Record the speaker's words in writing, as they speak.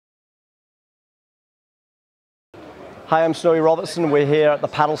Hi, I'm Snowy Robertson. We're here at the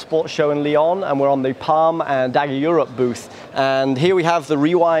paddlesports show in Lyon, and we're on the Palm and Dagger Europe booth. And here we have the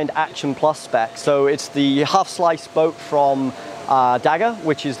Rewind Action Plus spec. So it's the half-slice boat from Dagger,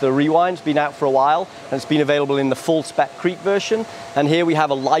 which is the Rewind. It's been out for a while, and it's been available in the full spec Creek version. And here we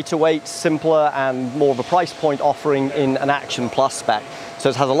have a lighter weight, simpler, and more of a price point offering in an Action Plus spec. So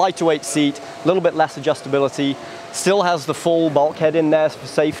it has a lighter weight seat, a little bit less adjustability, still has the full bulkhead in there for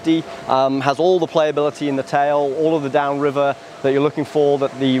safety, has all the playability in the tail, all of the downriver that you're looking for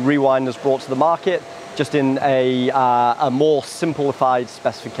that the Rewind has brought to the market, just in a more simplified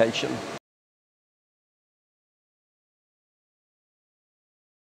specification.